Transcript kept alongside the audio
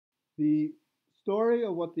The story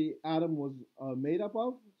of what the atom was made up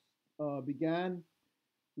of began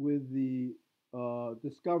with the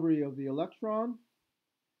discovery of the electron,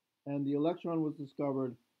 and the electron was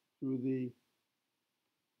discovered through the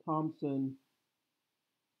Thomson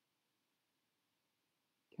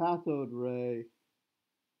cathode ray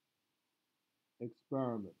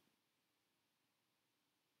experiment.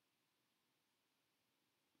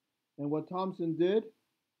 And what Thomson did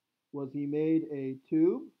was he made a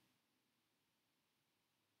tube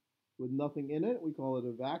with nothing in it. We call it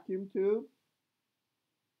a vacuum tube.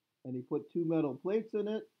 And he put two metal plates in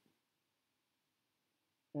it.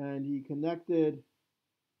 And he connected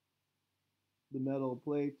the metal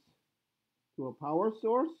plates to a power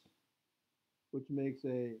source, which makes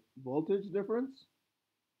a voltage difference.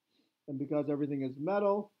 And because everything is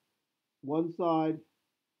metal, one side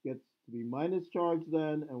gets to be minus charged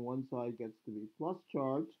then, and one side gets to be plus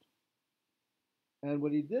charged. And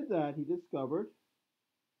when he did that, he discovered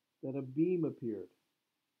that a beam appeared.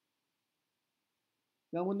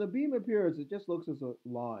 Now, when the beam appears, it just looks as a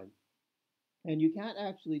line. And you can't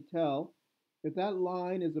actually tell if that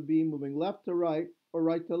line is a beam moving left to right or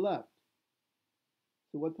right to left.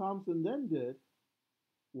 So what Thomson then did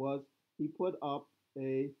was he put up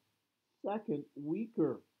a second,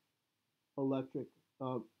 weaker electric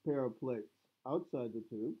pair of plates outside the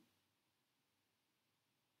tube.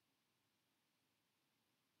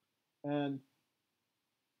 And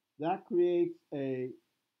that creates an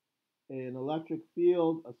electric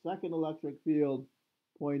field, a second electric field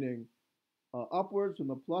pointing upwards from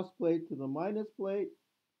the plus plate to the minus plate.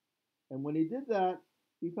 And when he did that,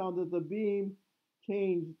 he found that the beam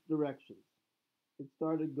changed directions. It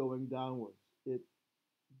started going downwards.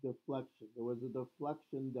 Deflection. There was a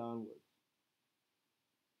deflection downwards.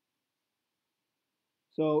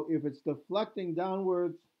 So if it's deflecting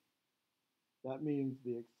downwards, that means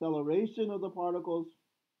the acceleration of the particles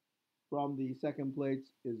from the second plates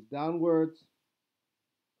is downwards.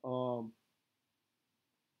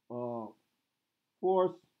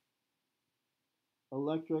 Force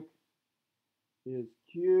electric is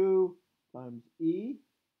Q times E.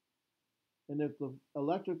 And if the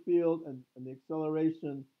electric field and the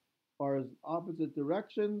acceleration are in opposite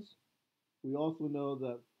directions, we also know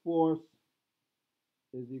that force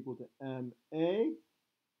is equal to ma.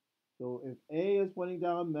 So if A is pointing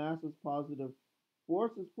down, mass is positive,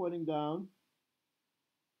 force is pointing down,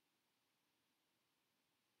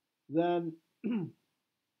 then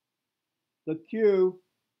the Q,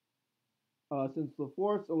 since the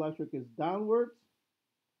force electric is downwards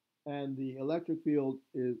and the electric field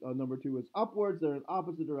is number 2 is upwards, they're in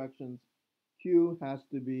opposite directions, Q has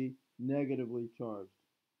to be negatively charged.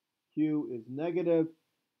 Q is negative,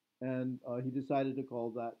 and he decided to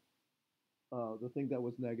call that the thing that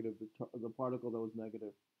was negative, the particle that was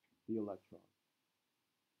negative, the electron.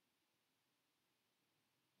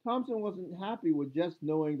 Thomson wasn't happy with just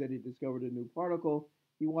knowing that he discovered a new particle.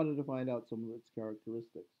 He wanted to find out some of its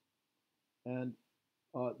characteristics. And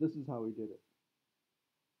this is how he did it.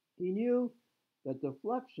 He knew that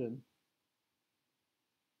deflection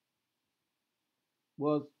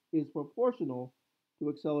is proportional to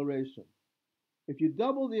acceleration. If you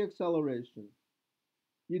double the acceleration,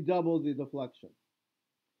 you double the deflection.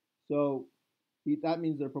 So that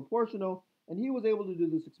means they're proportional, and he was able to do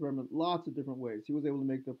this experiment lots of different ways. He was able to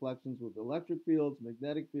make deflections with electric fields,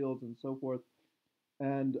 magnetic fields, and so forth.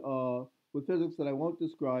 And with physics that I won't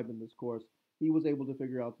describe in this course, he was able to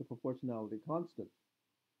figure out the proportionality constant.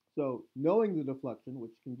 So knowing the deflection,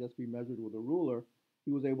 which can just be measured with a ruler,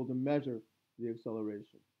 he was able to measure the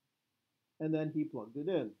acceleration. And then he plugged it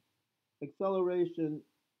in. Acceleration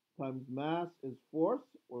times mass is force,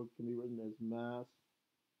 or it can be written as mass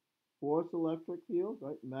force electric field,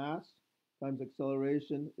 right? Mass times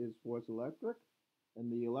acceleration is force electric,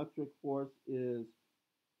 and the electric force is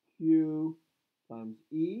Q times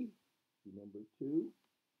E, number 2,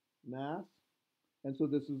 mass. And so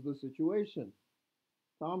this is the situation.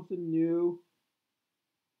 Thomson knew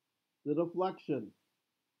the deflection.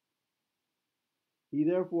 He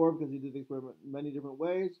therefore, because he did the experiment in many different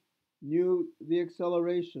ways, knew the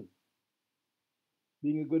acceleration.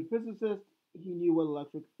 Being a good physicist, he knew what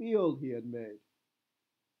electric field he had made.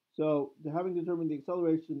 So, having determined the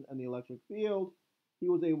acceleration and the electric field, he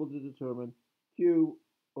was able to determine Q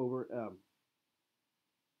over m.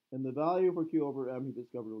 And the value for Q over m he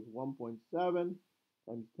discovered was 1.7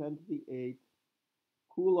 times 10 to the 8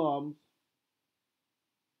 coulombs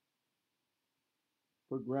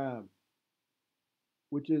per gram,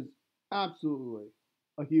 which is absolutely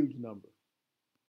a huge number.